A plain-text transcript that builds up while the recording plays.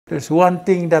There's one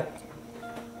thing that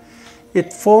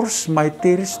it forced my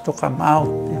tears to come out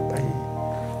if I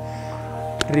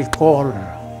recall.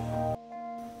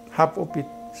 Half of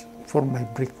it for my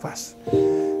breakfast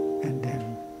and then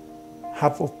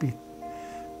half of it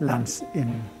lunch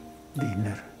and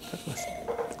dinner. That was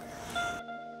it.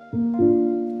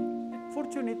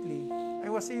 Fortunately,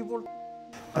 I was able,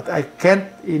 but I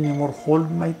can't anymore hold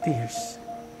my tears.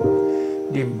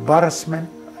 The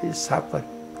embarrassment I suffered,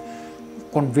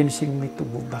 convincing me to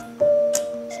go back.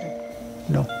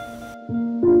 No.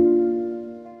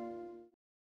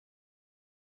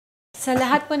 Sa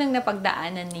lahat po ng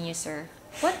napagdaanan ninyo, sir,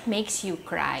 what makes you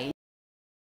cry?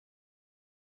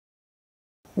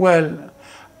 Well,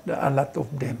 a lot of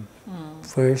them.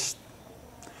 First,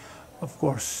 of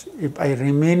course, if I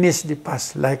reminisce the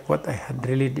past like what I had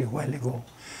related a while ago,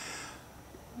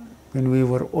 when we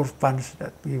were orphans,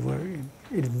 that we were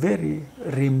in a very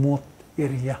remote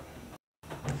area.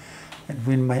 And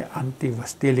when my auntie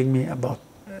was telling me about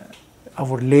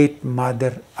our late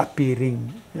mother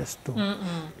appearing just to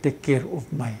take care of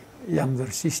my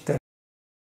younger sister,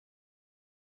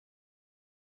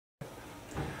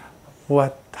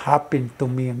 what happened to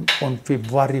me on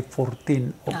February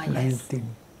 14 of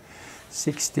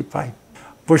 1965.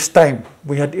 First time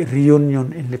we had a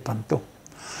reunion in Lepanto.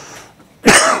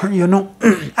 You know,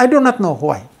 I do not know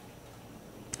why.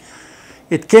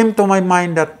 It came to my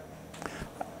mind that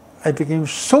I became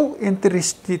so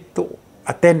interested to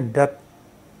attend that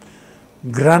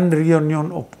grand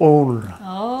reunion of all.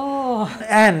 Oh.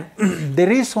 And the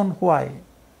reason why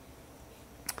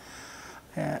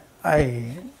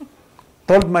I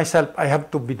told myself I have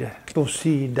to be there to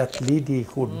see that lady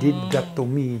who did that to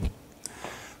me,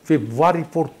 February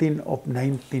 14 of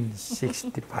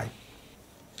 1965.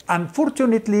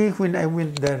 Unfortunately, when I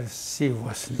went there, she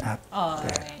was not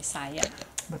there. Sayang.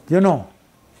 But you know,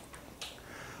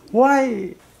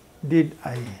 why did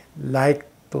I like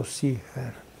to see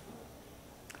her?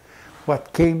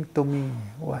 What came to me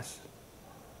was,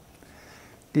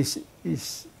 this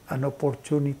is an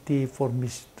opportunity for me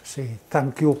to say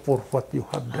thank you for what you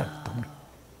have done to me.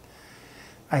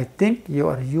 I think you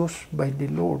are used by the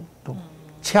Lord to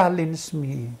challenge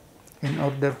me in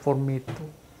order for me to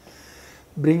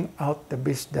bring out the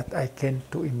best that I can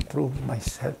to improve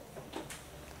myself.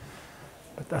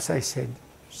 But as I said,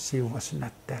 she was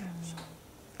not there.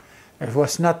 I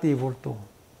was not able to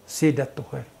say that to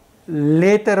her.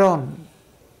 Later on,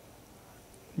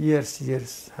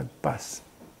 years had passed.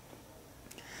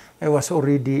 I was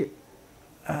already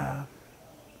a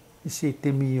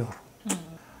city mayor.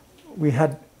 We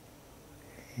had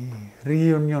a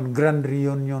reunion, grand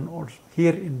reunion also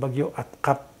here in Baguio at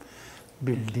CAP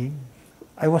building.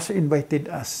 I was invited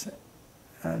as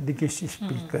the guest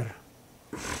speaker.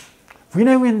 When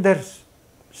I went there,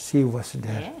 she was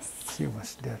there. Yes. She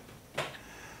was there.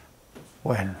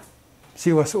 Well,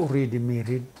 she was already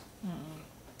married.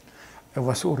 I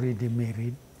was already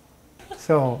married.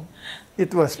 So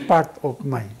it was part of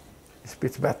my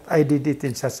speech, but I did it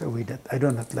in such a way that I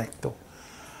do not like to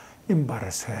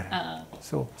embarrass her.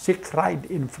 So she cried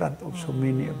in front of so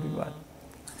many everyone,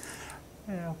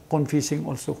 confessing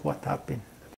also what happened.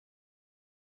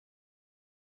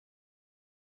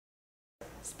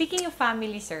 Speaking of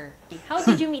family, sir, how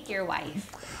did you meet your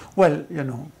wife? Well, you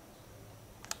know,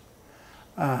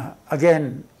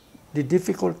 again, the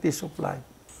difficulties of life.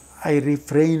 I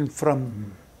refrained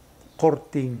from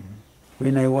courting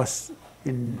when I was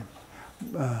in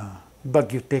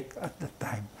Baguio Tech at the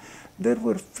time. There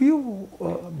were few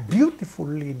beautiful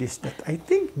ladies that I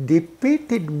think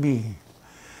defeated me,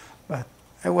 but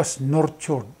I was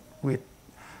nurtured with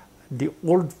the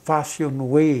old-fashioned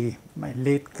way, my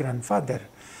late grandfather.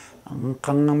 Ang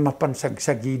kang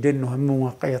mapansagsagidan no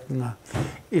mga kayat nga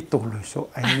ituloy. So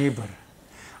I never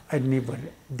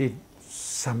did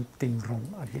something wrong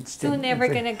against them. So never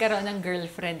ka nagkaroon ng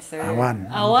girlfriend, sir? Awan.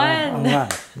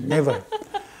 Never.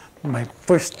 My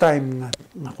first time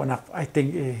I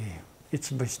think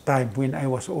it's best time when I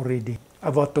was already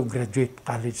about to graduate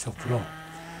College of Law.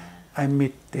 I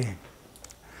met a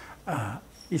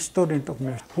student of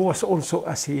mine who was also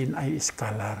a CNI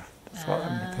scholar. So I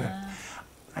met her.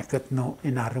 I got no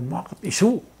inarumak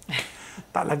issue.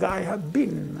 Talaga I have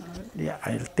been,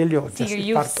 I'll tell you, just a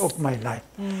part of my life.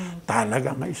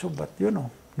 Talaga nga issue, but you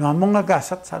know, mga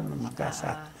gasat, saan mga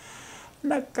gasat.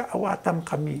 Nagkaawatam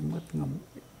kami,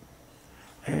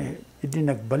 hindi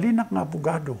nagbalinak nga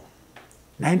abogado,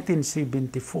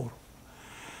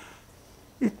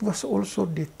 1974. It was also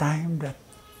the time that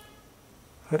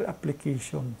her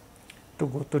application to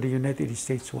go to the United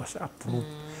States was approved.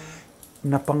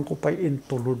 Napangkupay in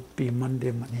Tulud P.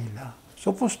 Manila.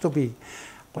 Supposed to be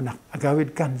Kuna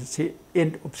agawid kan si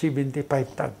end of 75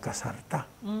 tag kasarta.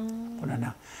 Kuna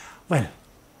na. Well,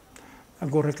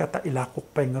 agore kata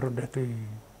ilakok pa nga ro datoy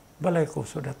balay ko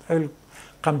so that I'll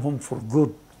come home for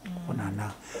good. Kuna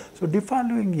na. So the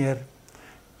following year,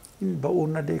 in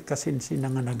baon na day kasinsin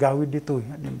nga nagawid dito.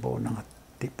 Yung baon na nga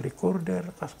tape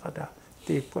recorder, kaskada.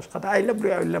 Tape, kaskada. I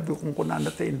love you kung kuna na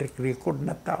tayo record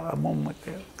na tao.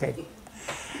 Okay.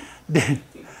 Then,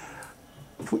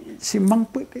 si Mang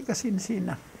Pwede kasinsin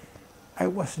na. I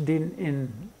was din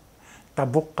in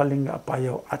Tabuk, Kalinga,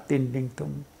 Apayaw, attending to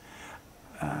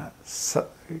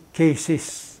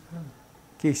cases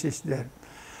there.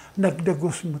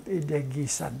 Nagdagos mo't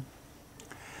idagisan.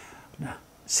 Na,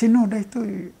 sino na ito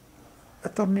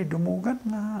Atty. Dumogan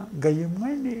na gayam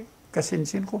nga ni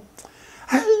kasinsin ko.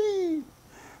 Ay!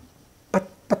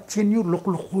 Patsinyo,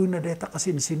 luklukoy na data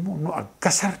kasinsin mo. No,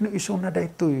 agkasar no iso na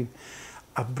dito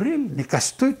Abril, ni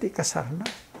kastoy ti kasar na.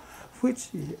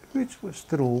 Which was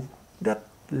true. That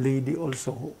lady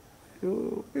also,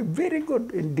 a very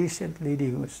good and decent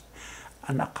lady, was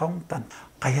an accountant.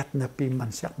 Kaya't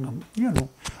napiman siya nga,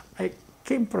 I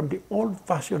came from the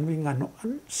old-fashioned way nga,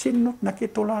 sinot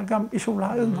nakitulagam,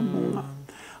 isulaang mga.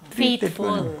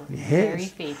 Faithful. Yes. Very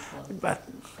faithful. But,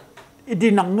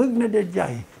 idinangag na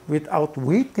dayay without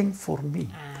waiting for me.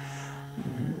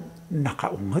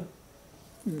 Nakaungat.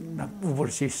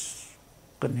 Nag-overseas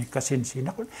kani kasinsin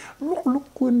ako.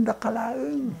 Luklukun da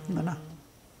kalaang.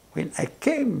 When I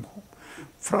came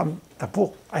from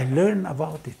Tabuk, I learned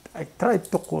about it. I tried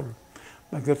to call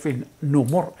my girlfriend. No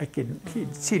more.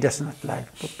 She does not like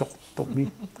to talk to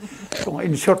me. So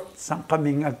in short, sang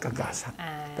kaming agkagasan.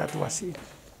 That was it.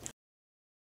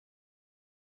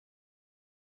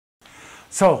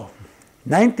 So,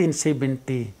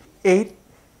 1978,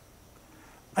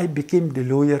 I became the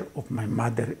lawyer of my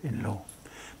mother-in-law.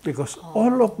 Because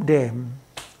all of them,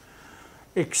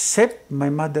 except my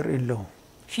mother-in-law,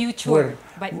 Future,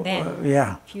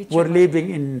 were living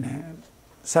in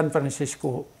San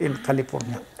Francisco, in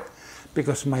California.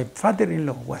 Because my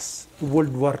father-in-law was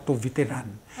World War II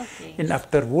veteran. Okay. And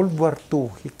after World War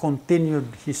II, he continued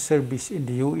his service in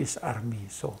the U.S. Army.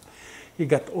 So he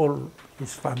got all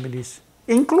his families,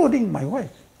 including my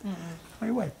wife.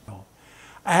 My wife.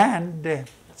 And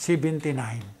 79,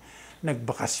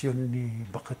 nagbakasyon ni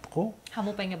bakit ko.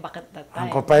 Hamo pa nga bakit that time? Ang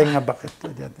kapay nga bakit ko.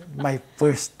 My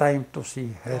first time to see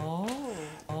her.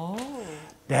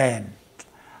 Then,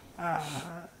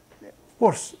 of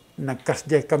course,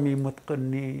 nagkasjay kami mo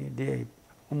ni di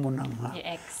umunang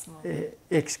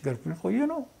ex-girlfriend ko.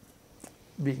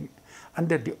 Being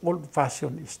under the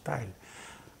old-fashioned style,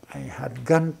 I had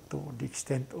gone to the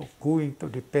extent of going to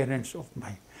the parents of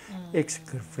my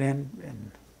ex-girlfriend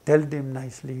and tell them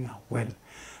nicely nga, well,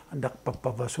 andak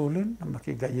papabasulin na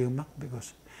makigayamak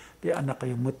because di anak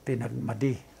kayo muti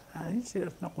nagmadi. Ay,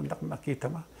 sirat na kundak makita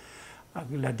ma.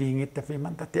 Agladingit na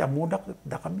fiman, tati amudak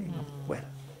da kami. Well,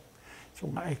 so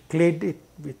nga I cleared it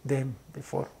with them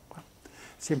before.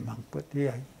 Si Mang Pwede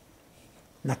ay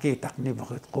nakitak ni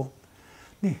bakit ko.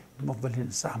 Ni, mabalin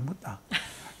sa amot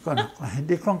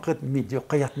hindi ko ang medyo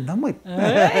kayat namit.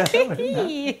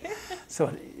 So,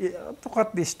 to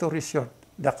cut the story short,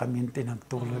 da kami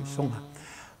tinagtuloy. So nga,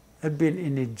 I've been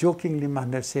in a jokingly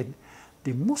manner said,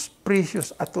 the most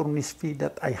precious attorney's fee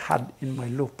that I had in my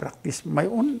law practice, my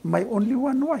only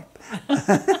one wife.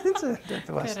 So that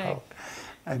was how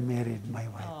I married my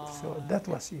wife. So that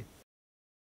was it.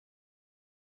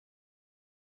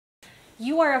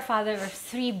 You are a father of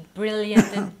 3 brilliant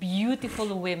and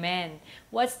beautiful women.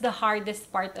 What's the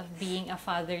hardest part of being a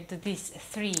father to these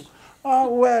 3?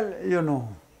 Well,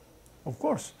 of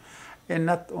course, and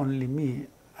not only me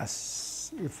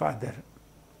as a father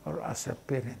or as a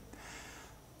parent,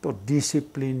 to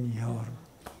discipline your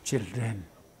children.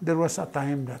 There was a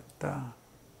time that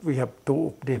we have 2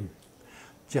 of them,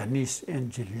 Janice and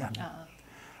Jillian.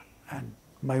 And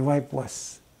my wife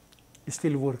was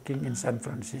still working in San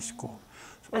Francisco.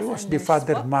 So I was the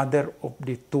father, mother of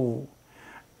the 2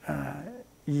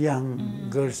 young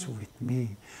girls with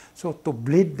me. So to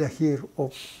bleed the hair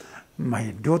of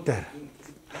my daughter,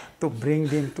 to bring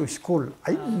them to school,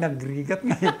 ay nagrigat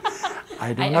ngayon.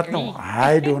 I do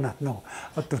not know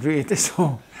how to do it.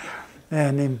 So,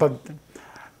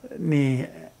 ni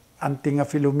Auntie nga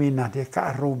Filomena, di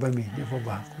ka-aroba mi, di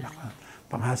ba?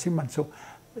 Panghasiman. So,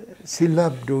 she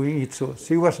loved doing it. So,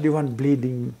 she was the one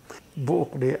bleeding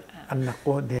buok di anak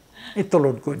ko.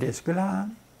 Itulod ko di eskwela,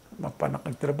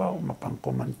 mapanakagtrabaho,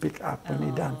 mapangkuman pick up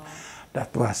ni Dan. That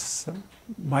was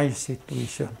my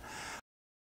situation.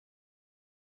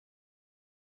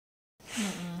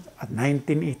 At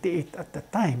 1988 at the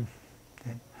time,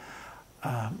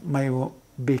 my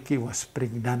Becky was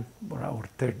pregnant for our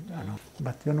third.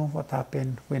 But you know what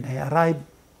happened when I arrived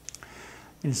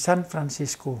in San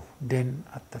Francisco, then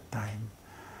at the time,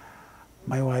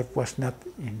 my wife was not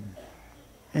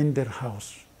in their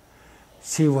house.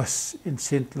 She was in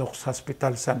St. Luke's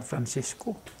Hospital, San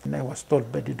Francisco. And I was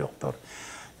told by the doctor,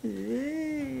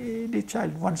 the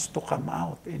child wants to come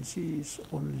out and she is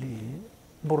only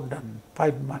more than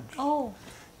 5 months. Oh.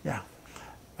 Yeah.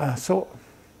 So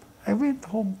I went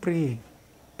home praying.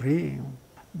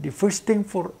 The first thing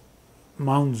for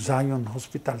Mount Zion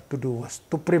Hospital to do was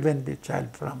to prevent the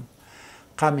child from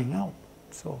coming out.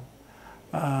 So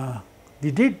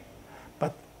they did.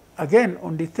 But again,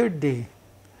 on the third day,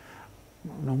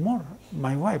 no more.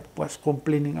 My wife was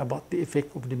complaining about the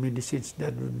effect of the medicines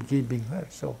that we were giving her.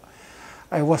 So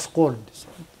I was called. So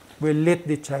we'll let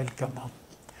the child come out.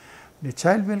 The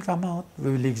child will come out.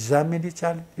 We will examine the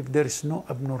child. If there is no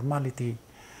abnormality,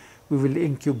 we will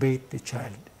incubate the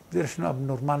child. If there is no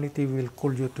abnormality, we will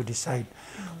call you to decide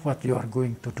what you are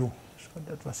going to do. So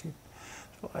that was it.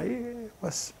 So I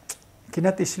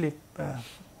cannot sleep,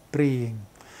 praying.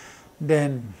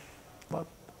 Then, about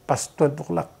past 12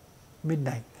 o'clock,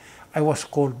 midnight, I was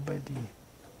called by the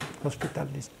hospital.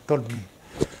 They told me,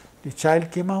 the child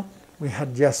came out. We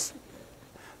had just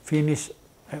finished.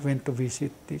 I went to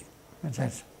visit the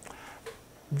child.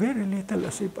 Very little,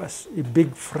 as if as a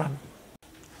big front.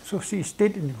 So she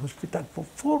stayed in the hospital for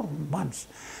 4 months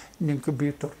in the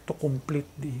incubator to complete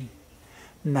the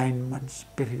 9 months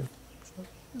period. So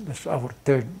that's our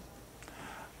third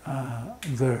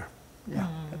girl. Yeah,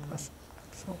 that was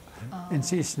so. And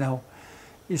she is now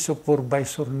a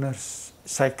supervisor nurse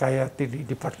psychiatry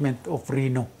department of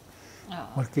Reno,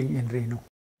 working in Reno.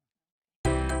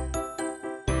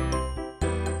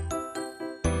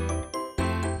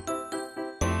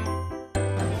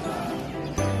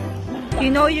 You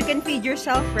know you can feed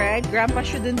yourself, right? Grandpa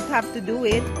shouldn't have to do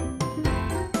it.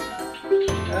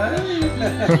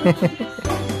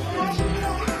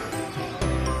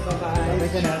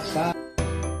 Bye-bye.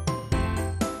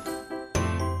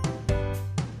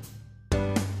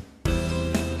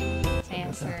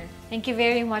 Sir. Thank you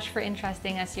very much for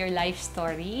entrusting us your life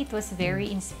story. It was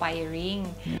very inspiring.